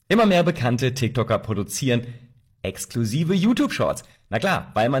Immer mehr bekannte TikToker produzieren exklusive YouTube-Shorts. Na klar,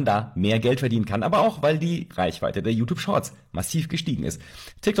 weil man da mehr Geld verdienen kann, aber auch, weil die Reichweite der YouTube-Shorts massiv gestiegen ist.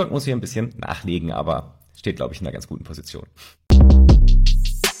 TikTok muss hier ein bisschen nachlegen, aber steht, glaube ich, in einer ganz guten Position.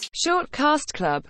 Shortcast Club